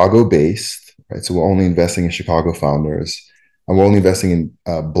Chicago based, right? So we're only investing in Chicago founders, and we're only investing in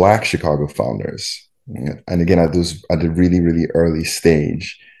Black Chicago founders. And again, at the really, really early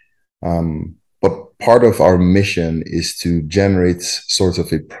stage. But part of our mission is to generate sort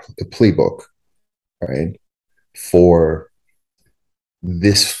of a playbook, right, for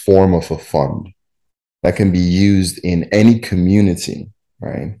this form of a fund that can be used in any community,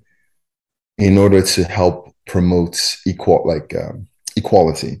 right, in order to help promote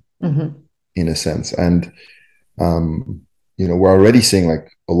equality, in a sense. And we're already seeing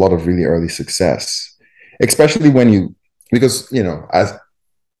like a lot of really early success, especially because as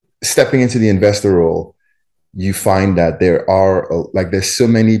stepping into the investor role, you find that there's so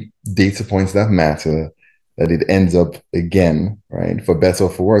many data points that matter, that it ends up, again, right, for better or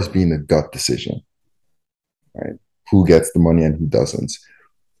for worse, being a gut decision, right? Who gets the money and who doesn't.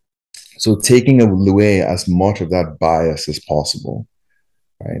 So taking away as much of that bias as possible,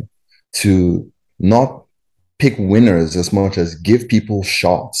 right, to not pick winners as much as give people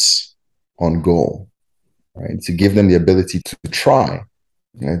shots on goal, right, to give them the ability to try,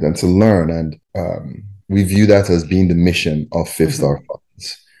 right, and to learn. And we view that as being the mission of Fifth Star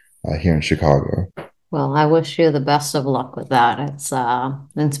Funds here in Chicago. Well, I wish you the best of luck with that. It's an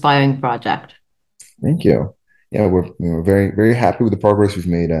inspiring project. Thank you. Yeah, we're very, very happy with the progress we've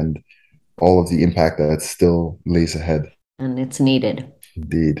made and all of the impact that still lays ahead. And it's needed.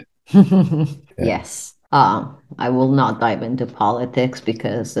 Indeed. Yeah. Yes. I will not dive into politics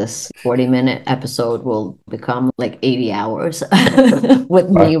because this 40-minute episode will become like 80 hours with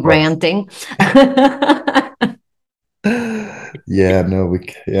me Likewise. ranting. Yeah, no,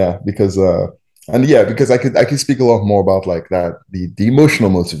 yeah, because and yeah, because I could speak a lot more about like that, the emotional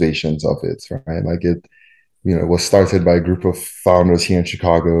motivations of it, right? Like it, was started by a group of founders here in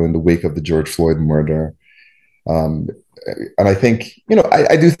Chicago in the wake of the George Floyd murder. Um, and I think,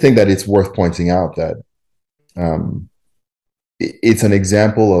 I do think that it's worth pointing out that um, it's an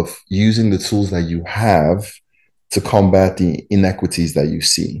example of using the tools that you have to combat the inequities that you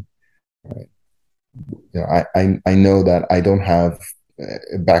see. Right? I know that I don't have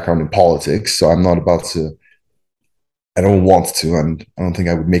a background in politics, so I'm not about to. I don't want to, and I don't think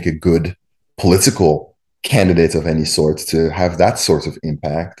I would make a good political candidate of any sort to have that sort of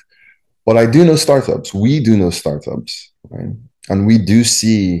impact. But I do know startups. We do know startups, right? And we do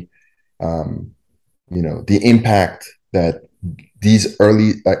see, um, the impact that these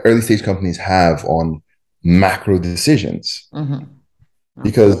early stage companies have on macro decisions. Mhm.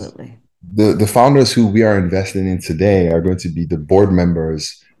 Because Absolutely. the founders who we are investing in today are going to be the board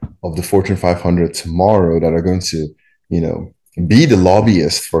members of the Fortune 500 tomorrow that are going to, be the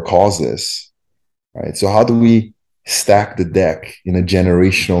lobbyists for causes, right? So how do we stack the deck in a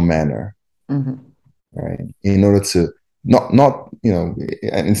generational manner, Mhm. right? In order to not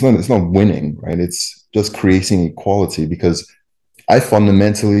and it's not winning, right? It's just creating equality because I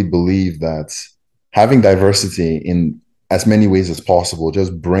fundamentally believe that having diversity in as many ways as possible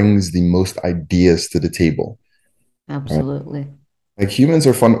just brings the most ideas to the table, right? Absolutely. Like humans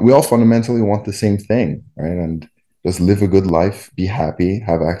are fun. We all fundamentally want the same thing, right? And just live a good life, be happy,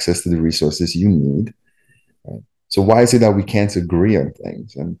 have access to the resources you need. Right? So why is it that we can't agree on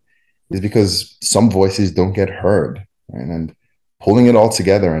things? And it's because some voices don't get heard, right? And pulling it all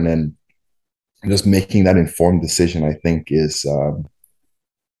together and then just making that informed decision, I think, is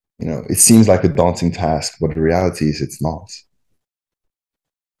it seems like a daunting task, but the reality is it's not.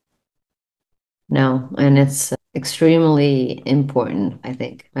 No, and it's extremely important, I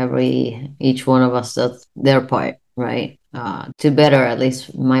think. Each one of us does their part, right? To better, at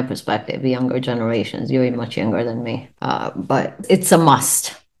least my perspective, younger generations. You're much younger than me. But it's a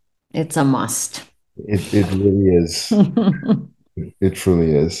must. It's a must. It really is. It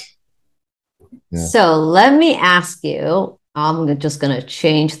truly is. Yeah. So let me ask you, I'm just going to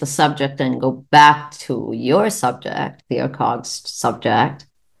change the subject and go back to your subject, your COGS subject,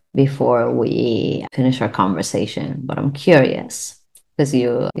 before we finish our conversation. But I'm curious because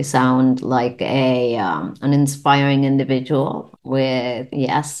you sound like an inspiring individual with,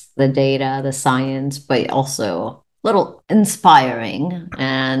 yes, the data, the science, but also a little inspiring,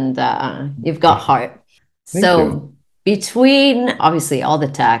 and you've got heart. Thank you. So between obviously all the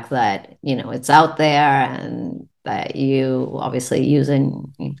tech that it's out there and that you obviously use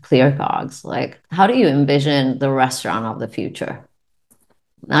in ClearCogs, like how do you envision the restaurant of the future?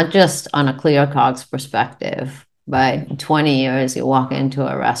 Not just on a ClearCogs perspective, but in 20 years, you walk into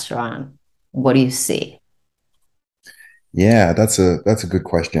a restaurant, what do you see? Yeah, that's a good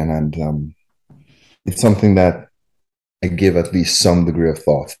question, and it's something that I give at least some degree of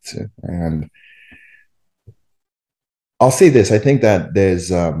thought to. And I'll say this: I think that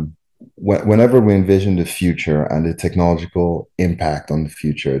there's whenever we envision the future and the technological impact on the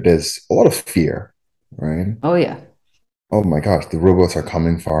future, there's a lot of fear, right? Oh, yeah. Oh my gosh, the robots are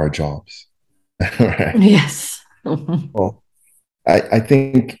coming for our jobs, right? Yes. Well, I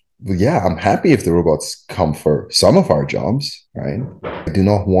think, yeah, I'm happy if the robots come for some of our jobs, right? I do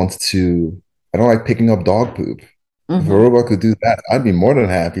not want to, I don't like picking up dog poop. If a Hmm. robot could do that, I'd be more than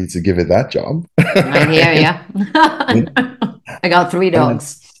happy to give it that job. I hear you. I got three And then,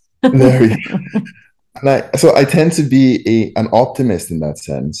 dogs. there we so I tend to be an optimist in that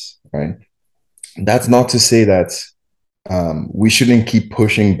sense, right? That's not to say that we shouldn't keep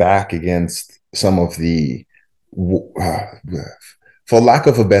pushing back against some of the, uh, for lack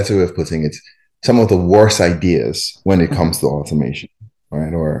of a better way of putting it, some of the worst ideas when it comes Mhm. to automation,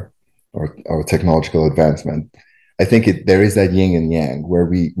 right, or technological advancement. I think there is that yin and yang where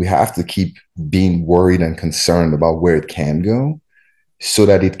we have to keep being worried and concerned about where it can go, so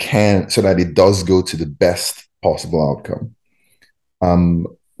that it does go to the best possible outcome.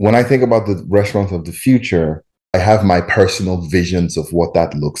 When I think about the restaurants of the future, I have my personal visions of what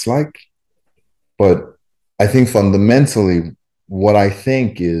that looks like. But I think fundamentally, what I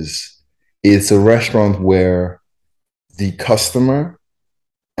think is It's a restaurant where the customer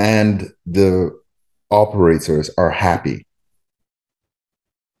and the operators are happy,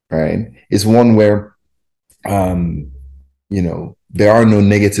 right? It's one where, um, there are no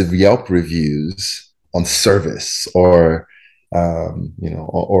negative Yelp reviews on service or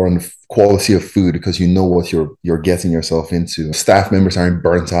on quality of food because you know what you're getting yourself into. Staff members aren't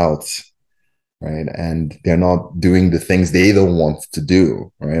burnt out, right? And they're not doing the things they don't want to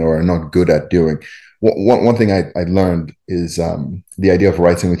do, right? Or are not good at doing. One thing I learned is the idea of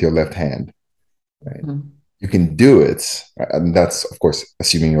writing with your left hand, right? Mm-hmm. You can do it, and that's of course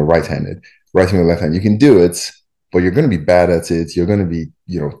assuming you're right-handed. Writing with the left hand, you can do it, but you're going to be bad at it. You're going to be,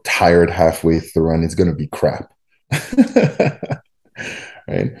 tired halfway through, and it's going to be crap.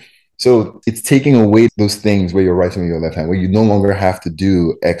 Right? So it's taking away those things where you're writing with your left hand, where you no longer have to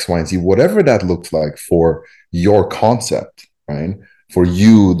do X, Y, and Z, whatever that looks like for your concept, right? For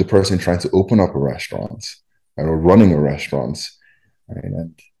you, the person trying to open up a restaurant, right, or running a restaurant, right?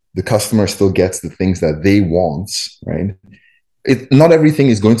 And the customer still gets the things that they want, right? Not everything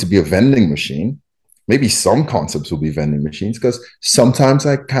is going to be a vending machine. Maybe some concepts will be vending machines because sometimes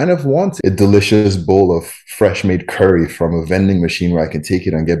I kind of want a delicious bowl of fresh made curry from a vending machine where I can take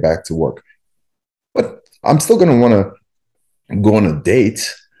it and get back to work. But I'm still going to want to go on a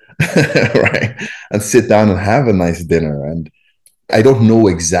date, right? And sit down and have a nice dinner. And I don't know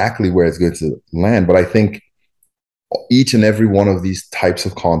exactly where it's going to land, but I think each and every one of these types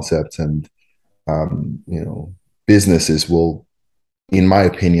of concepts and, businesses will, in my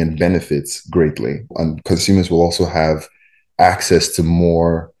opinion, benefits greatly. And consumers will also have access to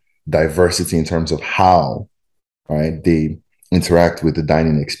more diversity in terms of how, right, they interact with the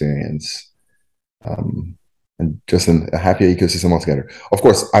dining experience. And just a happier ecosystem altogether. Of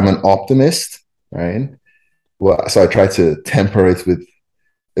course, I'm an optimist, right? Well, so I try to temper it with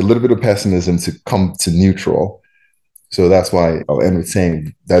a little bit of pessimism to come to neutral. So that's why I'll end with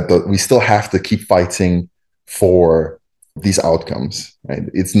saying that we still have to keep fighting for these outcomes, right?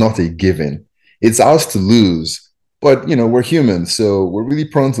 It's not a given. It's ours to lose, but we're humans, so we're really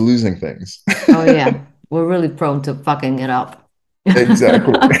prone to losing things. Oh yeah, we're really prone to fucking it up.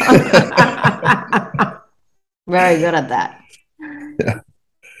 Exactly. Very good at that. Yeah.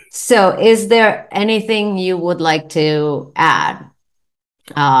 So, is there anything you would like to add?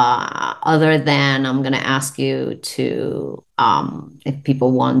 Other than I'm going to ask you to, if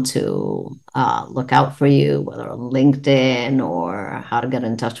people want to look out for you, whether on LinkedIn or how to get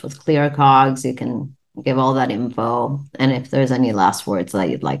in touch with ClearCogs, you can give all that info. And if there's any last words that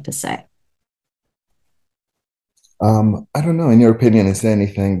you'd like to say. I don't know. In your opinion, is there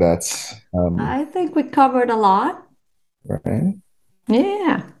anything that's I think we covered a lot. right?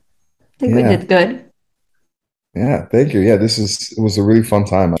 Yeah, I think we Yeah. did good. Yeah. Thank you. Yeah, it was a really fun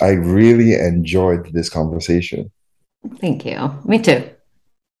time. I really enjoyed this conversation. Thank you. Me too.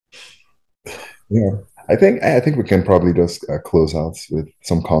 Yeah. I think we can probably just close out with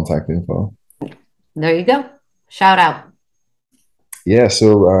some contact info. There you go. Shout out. Yeah,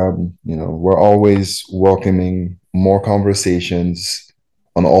 so we're always welcoming more conversations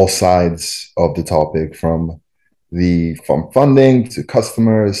on all sides of the topic, from funding to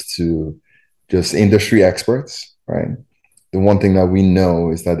customers to just industry experts, right? The one thing that we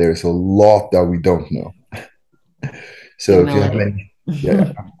know is that there's a lot that we don't know. So if you have Humility. any,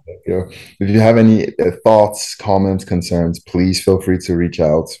 yeah, if you have any thoughts, comments, concerns, please feel free to reach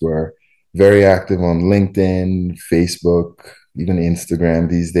out. We're very active on LinkedIn, Facebook, even Instagram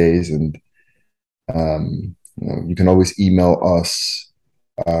these days, and you can always email us.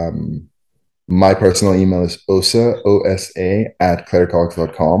 My personal email is Osa at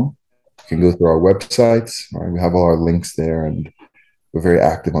ClearCogs.com. You can go through our website. Right? We have all our links there, and we're very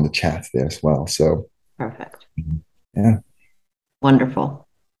active on the chat there as well. So Perfect. yeah. Wonderful.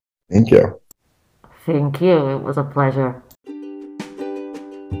 Thank you. Thank you. It was a pleasure.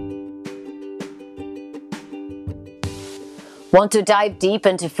 Want to dive deep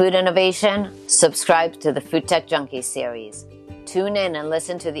into food innovation? Subscribe to the Food Tech Junkie series. Tune in and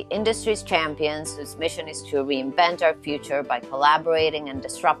listen to the industry's champions whose mission is to reinvent our future by collaborating and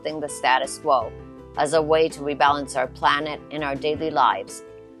disrupting the status quo as a way to rebalance our planet in our daily lives.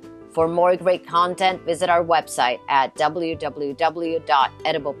 For more great content, visit our website at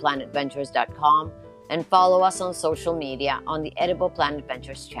www.edibleplanetVentures.com and follow us on social media on the Edible Planet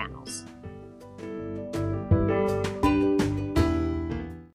Ventures channels.